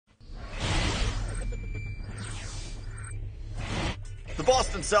The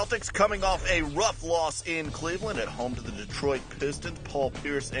Boston Celtics coming off a rough loss in Cleveland at home to the Detroit Pistons. Paul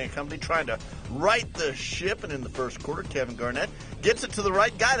Pierce and company trying to right the ship, and in the first quarter, Kevin Garnett gets it to the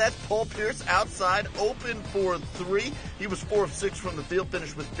right guy. That's Paul Pierce outside, open for three. He was 4 of 6 from the field,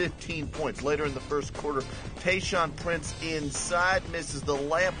 finished with 15 points. Later in the first quarter, Tayshaun Prince inside, misses the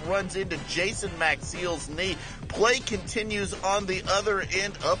layup, runs into Jason Maxiell's knee. Play continues on the other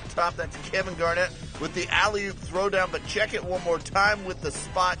end. Up top, that's Kevin Garnett with the alley-oop throwdown, but check it one more time with the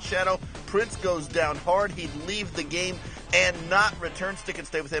spot shadow. Prince goes down hard. He'd leave the game and not return. Stick and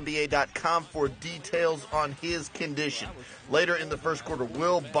stay with NBA.com for details on his condition. Later in the first quarter,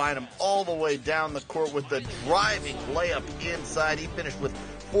 Will Bynum all the way down the court with the driving layup inside. He finished with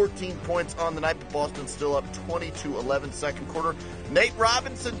 14 points on the night, but Boston still up 20-11 second quarter. Nate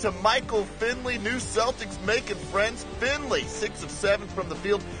Robinson to Michael Finley. New Celtics making friends. Finley, 6 of 7 from the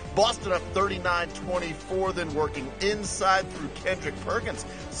field. Boston up 39-24, then working inside through Kendrick Perkins.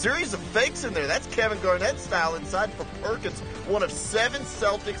 Series of fakes in there. That's Kevin Garnett style inside for Perkins. One of 7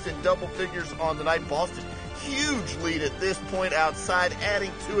 Celtics in double figures on the night. Boston, huge lead at this point outside,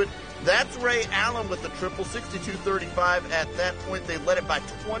 adding to it. That's Ray Allen with the triple, 62-35 at that point. They led it by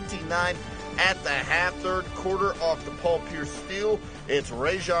 29 at the half. Third quarter off the Paul Pierce steal. It's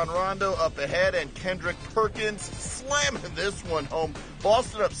Rajon Rondo up ahead, and Kendrick Perkins slamming this one home.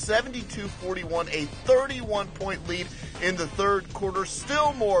 Boston up 72-41, a 31-point lead in the third quarter.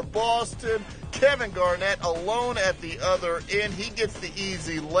 Still more Boston. Kevin Garnett alone at the other end. He gets the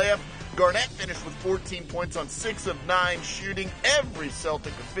easy layup. Garnett finished with 14 points on 6 of 9 shooting. Every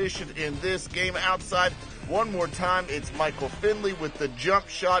Celtic efficient in this game. Outside, one more time, it's Michael Finley with the jump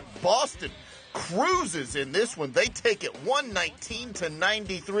shot. Boston cruises in this one. They take it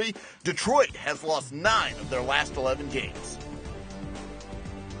 119-93. Detroit has lost 9 of their last 11 games.